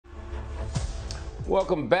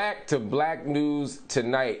Welcome back to Black News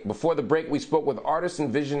Tonight. Before the break, we spoke with artist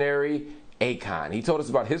and visionary Akon. He told us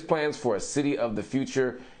about his plans for a city of the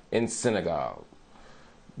future in Senegal.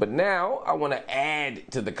 But now I want to add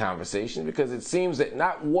to the conversation because it seems that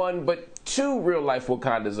not one but two real-life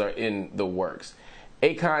Wakandas are in the works.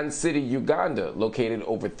 Akon City, Uganda, located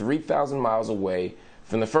over 3,000 miles away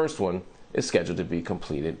from the first one, is scheduled to be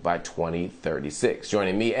completed by 2036.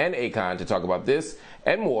 Joining me and Akon to talk about this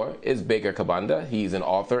and more is Baker Kabanda. He's an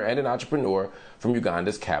author and an entrepreneur from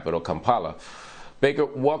Uganda's capital, Kampala. Baker,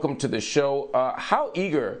 welcome to the show. How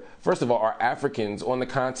eager, first of all, are Africans on the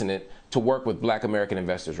continent to work with Black American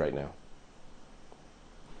investors right now?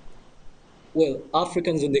 Well,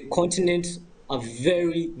 Africans on the continent are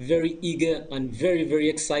very, very eager and very, very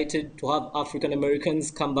excited to have African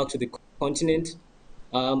Americans come back to the continent.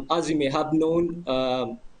 As you may have known,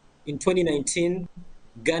 in 2019,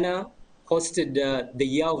 Ghana hosted the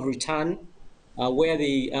Year of Return, where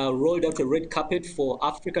they rolled out a red carpet for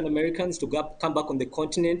African Americans to come back on the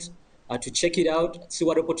continent to check it out, see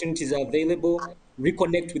what opportunities are available,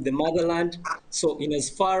 reconnect with the motherland. So, in as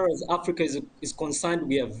far as Africa is concerned,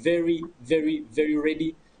 we are very, very, very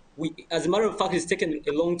ready. As a matter of fact, it's taken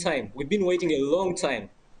a long time. We've been waiting a long time.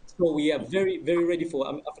 So we are very, very ready for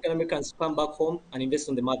African Americans to come back home and invest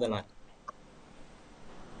on the motherland.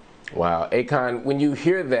 Wow. Akon, when you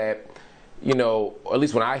hear that, or at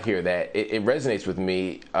least when I hear that, it resonates with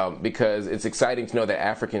me because it's exciting to know that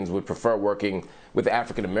Africans would prefer working with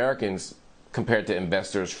African Americans compared to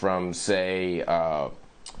investors from, say,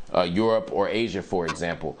 Europe or Asia, for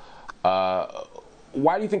example.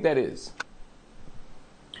 Why do you think that is?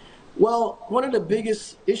 Well, one of the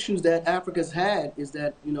biggest issues that Africa's had is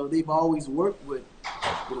that, they've always worked with,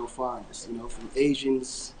 foreigners, from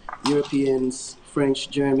Asians, Europeans, French,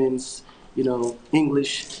 Germans,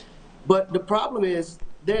 English. But the problem is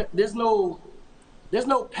there's no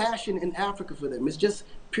passion in Africa for them. It's just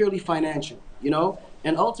purely financial,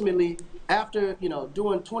 And ultimately, after,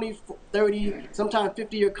 doing 20, 30, sometimes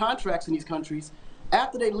 50-year contracts in these countries,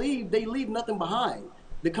 after they leave nothing behind.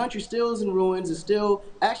 The country still is in ruins. It's still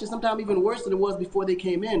actually sometimes even worse than it was before they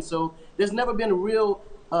came in. So there's never been a real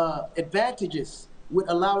advantages with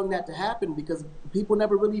allowing that to happen because people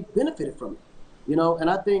never really benefited from it, And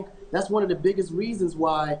I think that's one of the biggest reasons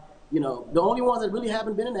why, the only ones that really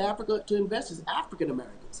haven't been in Africa to invest is African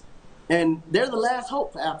Americans. And they're the last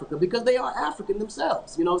hope for Africa because they are African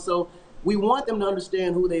themselves, So we want them to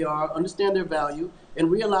understand who they are, understand their value,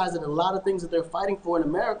 and realize that a lot of things that they're fighting for in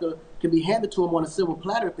America can be handed to them on a silver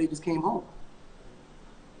platter if they just came home.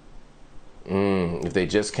 If they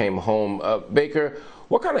just came home. Baker,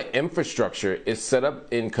 what kind of infrastructure is set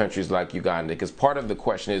up in countries like Uganda? Because part of the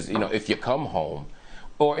question is, if you come home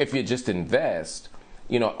or if you just invest,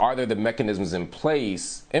 are there the mechanisms in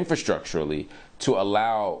place infrastructurally to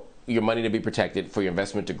allow your money to be protected, for your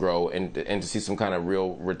investment to grow, and to see some kind of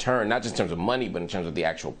real return, not just in terms of money, but in terms of the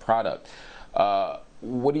actual product?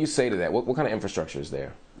 What do you say to that? What kind of infrastructure is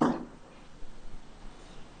there?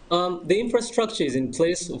 The infrastructure is in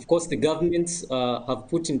place. Of course, the governments have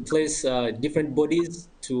put in place different bodies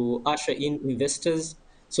to usher in investors.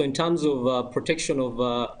 So in terms of protection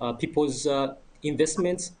of people's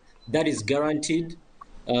investments, that is guaranteed.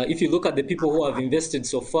 If you look at the people who have invested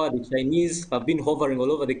so far, the Chinese have been hovering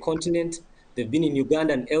all over the continent. They've been in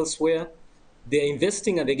Uganda and elsewhere. They're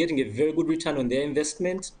investing and they're getting a very good return on their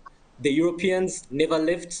investment. The Europeans never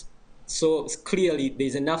left. So clearly,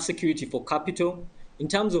 there's enough security for capital. In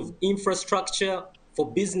terms of infrastructure for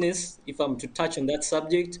business, if I'm to touch on that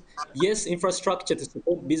subject, yes, infrastructure to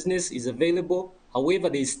support business is available. However,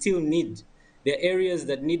 there is still need. There are areas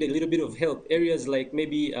that need a little bit of help, areas like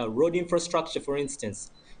maybe road infrastructure, for instance.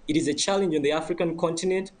 It is a challenge on the African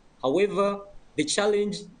continent. However, the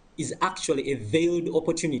challenge is actually a veiled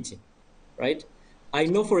opportunity, right? I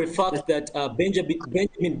know for a fact that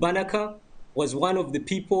Benjamin Banneker was one of the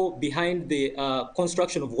people behind the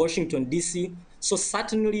construction of Washington, D.C. So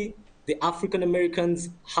certainly the African Americans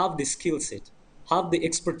have the skill set, have the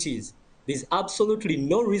expertise. There's absolutely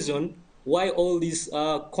no reason why all these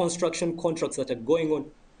construction contracts that are going on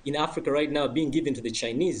in Africa right now are being given to the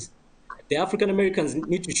Chinese. The African Americans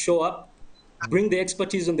need to show up, bring the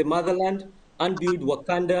expertise on the motherland, and build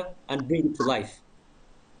Wakanda and bring it to life.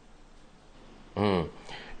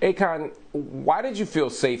 Akon, why did you feel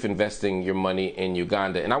safe investing your money in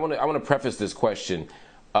Uganda? And I want to preface this question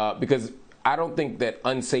because I don't think that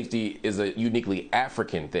unsafety is a uniquely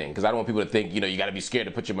African thing, because I don't want people to think, you got to be scared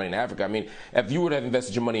to put your money in Africa. I mean, if you would have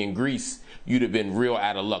invested your money in Greece, you'd have been real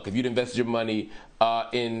out of luck. If you'd invested your money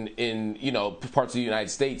in parts of the United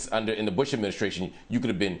States in the Bush administration, you could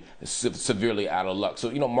have been severely out of luck. So,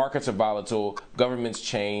 markets are volatile, governments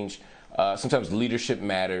change, sometimes leadership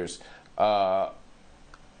matters.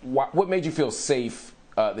 What made you feel safe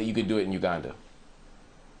that you could do it in Uganda?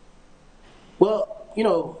 Well,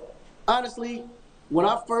 honestly, when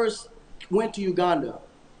I first went to Uganda,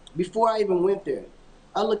 before I even went there,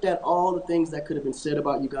 I looked at all the things that could have been said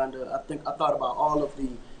about Uganda. I thought about all of the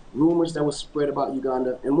rumors that were spread about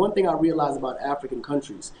Uganda. And one thing I realized about African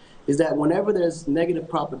countries is that whenever there's negative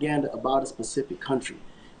propaganda about a specific country,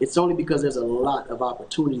 it's only because there's a lot of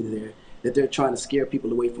opportunity there that they're trying to scare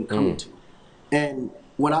people away from coming to. And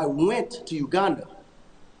when I went to Uganda,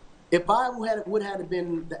 if I would have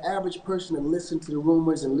been the average person and listened to the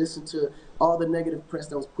rumors and listened to all the negative press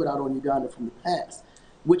that was put out on Uganda from the past,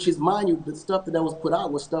 which is, mind you, the stuff that was put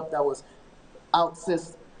out was stuff that was out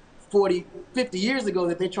since 40, 50 years ago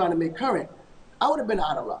that they're trying to make current, I would have been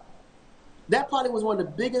out of luck. That probably was one of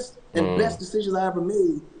the biggest and best decisions I ever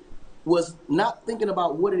made, was not thinking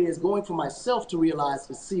about what it is, going for myself to realize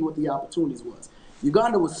to see what the opportunities was.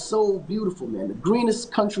 Uganda was so beautiful, man. The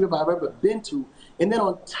greenest country I've ever been to. And then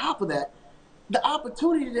on top of that, the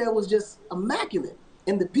opportunity there was just immaculate.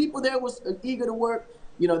 And the people there was eager to work.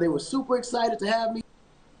 They were super excited to have me.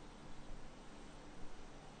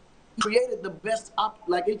 Created the best,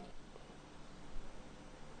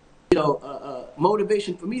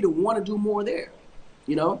 motivation for me to want to do more there,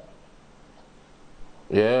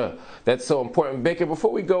 Yeah, that's so important. Baker,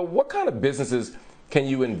 before we go, what kind of businesses can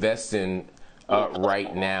you invest in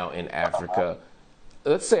right now in Africa?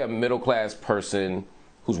 Let's say a middle-class person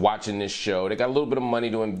who's watching this show, they got a little bit of money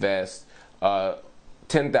to invest, $10,000.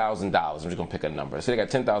 I'm just going to pick a number. Say they got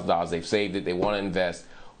 $10,000, they've saved it, they want to invest.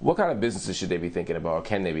 What kind of businesses should they be thinking about, or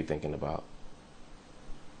can they be thinking about?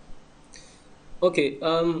 Okay,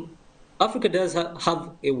 Africa does have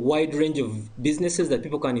a wide range of businesses that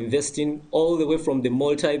people can invest in, all the way from the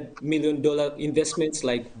multi-million-dollar investments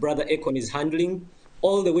like Brother Akon is handling,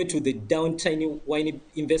 all the way to the down tiny whiny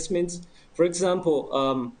investments. For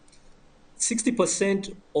example,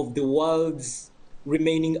 60% of the world's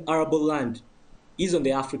remaining arable land is on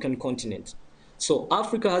the African continent. So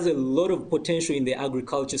Africa has a lot of potential in the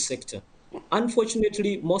agriculture sector.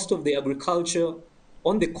 Unfortunately, most of the agriculture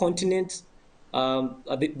on the continent,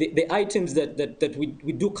 the items that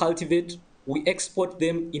we do cultivate, we export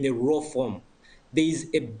them in a raw form. There is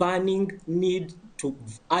a burning need to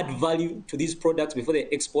add value to these products before they're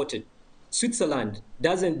exported. Switzerland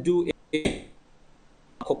doesn't do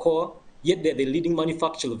cocoa, yet they're the leading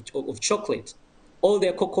manufacturer of chocolate. All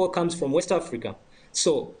their cocoa comes from West Africa.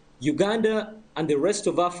 So Uganda and the rest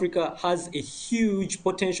of Africa has a huge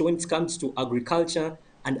potential when it comes to agriculture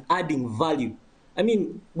and adding value. I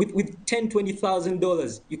mean, with $10,000,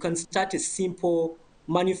 $20,000, you can start a simple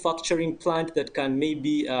manufacturing plant that can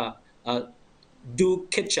maybe do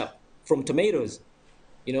ketchup from tomatoes,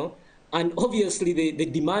 and obviously the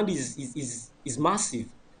demand is massive.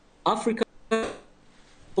 Africa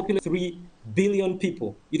populate 3 billion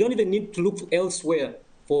people. You don't even need to look elsewhere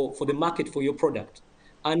for the market for your product.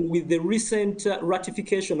 And with the recent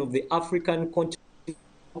ratification of the African Continental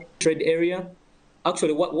Trade Area,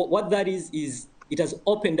 actually what that is it has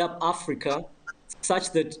opened up Africa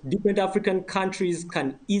such that different African countries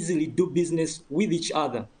can easily do business with each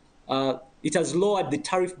other. It has lowered the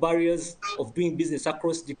tariff barriers of doing business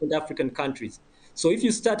across different African countries. So if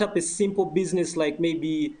you start up a simple business like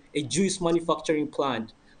maybe a juice manufacturing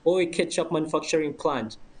plant or a ketchup manufacturing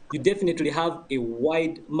plant, you definitely have a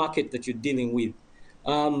wide market that you're dealing with.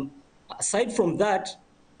 Aside from that,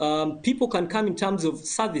 people can come in terms of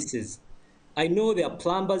services. I know there are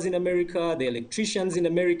plumbers in America, there are electricians in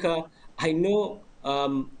America. I know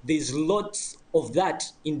there's lots of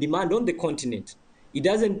that in demand on the continent. It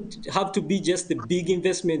doesn't have to be just the big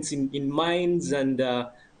investments in mines and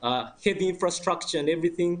heavy infrastructure and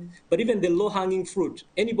everything, but even the low-hanging fruit.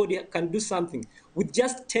 Anybody can do something. With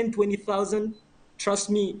just 10, 20,000, trust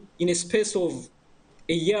me, in a space of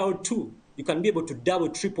a year or two, you can be able to double,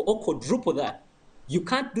 triple, or quadruple that. You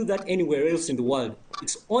can't do that anywhere else in the world.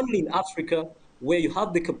 It's only in Africa where you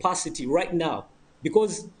have the capacity right now,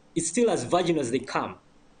 because it's still as virgin as they come.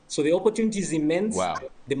 So the opportunity is immense. Wow.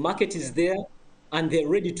 The market is there, and they're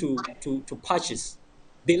ready to purchase.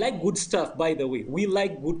 They like good stuff, by the way. We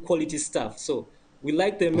like good quality stuff. So we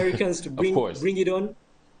like the Americans to bring it on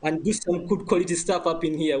and do some good quality stuff up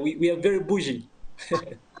in here. We are very bougie.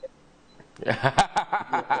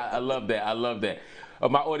 I love that. I love that.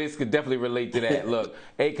 my audience could definitely relate to that. Look,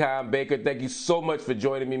 Akon, Baker, thank you so much for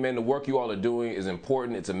joining me, man. The work you all are doing is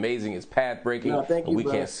important. It's amazing. It's path breaking. No, thank you, we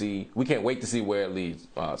brother. can't wait to see where it leads.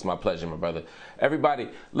 It's my pleasure, my brother. Everybody,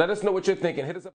 let us know what you're thinking. Hit us up.